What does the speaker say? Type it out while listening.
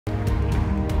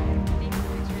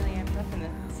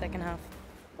second half.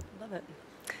 Love it.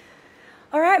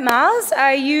 All right, Miles,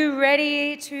 are you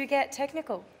ready to get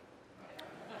technical?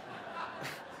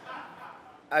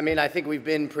 I mean, I think we've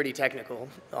been pretty technical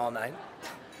all night.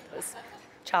 It was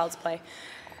child's play.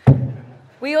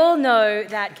 We all know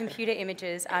that computer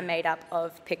images are made up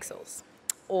of pixels,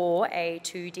 or a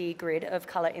 2D grid of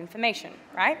color information,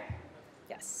 right?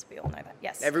 Yes, we all know that,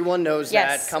 yes. Everyone knows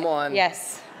yes. that, come on.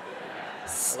 Yes.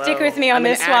 Hello. Stick with me on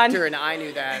this one. I'm an actor and I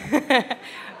knew that.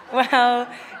 Well,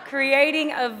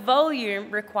 creating a volume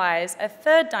requires a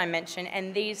third dimension,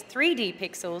 and these 3D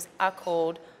pixels are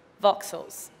called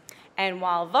voxels. And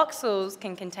while voxels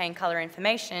can contain color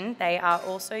information, they are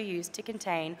also used to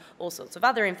contain all sorts of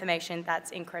other information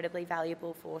that's incredibly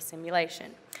valuable for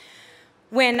simulation.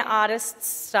 When artists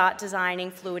start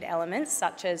designing fluid elements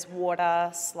such as water,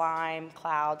 slime,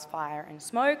 clouds, fire, and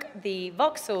smoke, the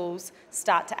voxels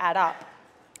start to add up,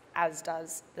 as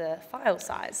does the file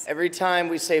size. Every time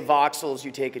we say voxels,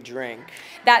 you take a drink.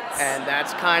 And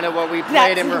that's kind of what we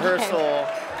played in rehearsal.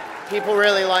 People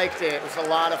really liked it. It was a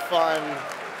lot of fun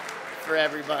for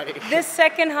everybody. This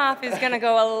second half is going to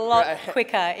go a lot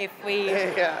quicker if we...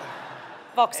 Yeah.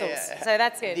 Voxels. Yeah. So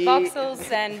that's it.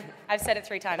 Voxels, and I've said it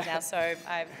 3 times now, so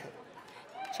I've...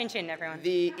 Chin chin, everyone.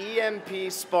 The EMP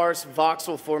sparse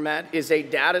voxel format is a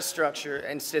data structure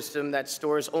and system that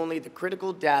stores only the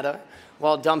critical data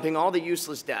while dumping all the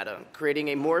useless data, creating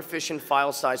a more efficient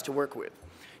file size to work with.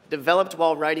 Developed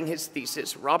while writing his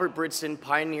thesis, Robert Bridson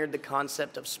pioneered the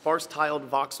concept of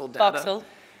sparse-tiled voxel data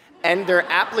and their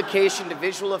application to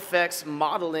visual effects,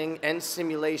 modeling, and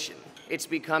simulation. It's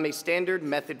become a standard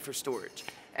method for storage,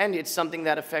 and it's something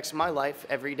that affects my life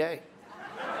every day.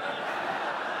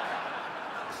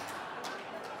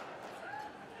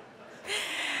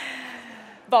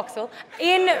 Voxel.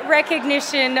 In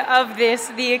recognition of this,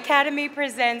 the Academy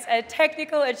presents a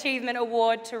Technical Achievement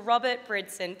Award to Robert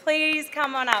Bridson. Please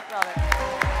come on up, Robert.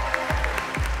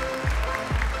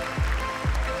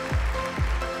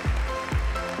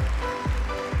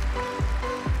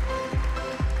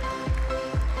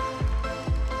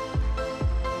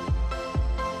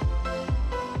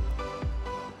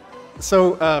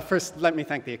 So first, let me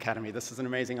thank the Academy. This is an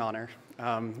amazing honor.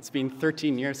 It's been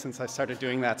 13 years since I started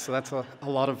doing that, so that's a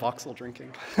lot of voxel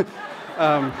drinking.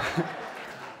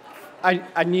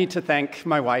 I need to thank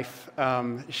my wife.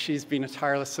 She's been a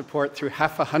tireless support through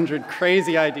 100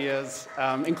 crazy ideas,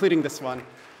 including this one.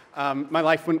 My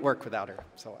life wouldn't work without her,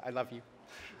 so I love you.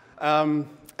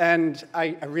 And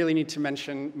I really need to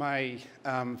mention my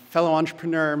fellow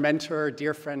entrepreneur, mentor,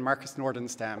 dear friend, Marcus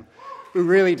Nordenstam, who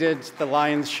really did the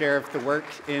lion's share of the work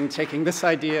in taking this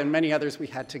idea and many others we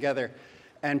had together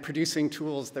and producing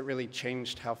tools that really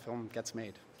changed how film gets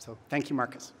made. So thank you,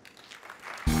 Marcus.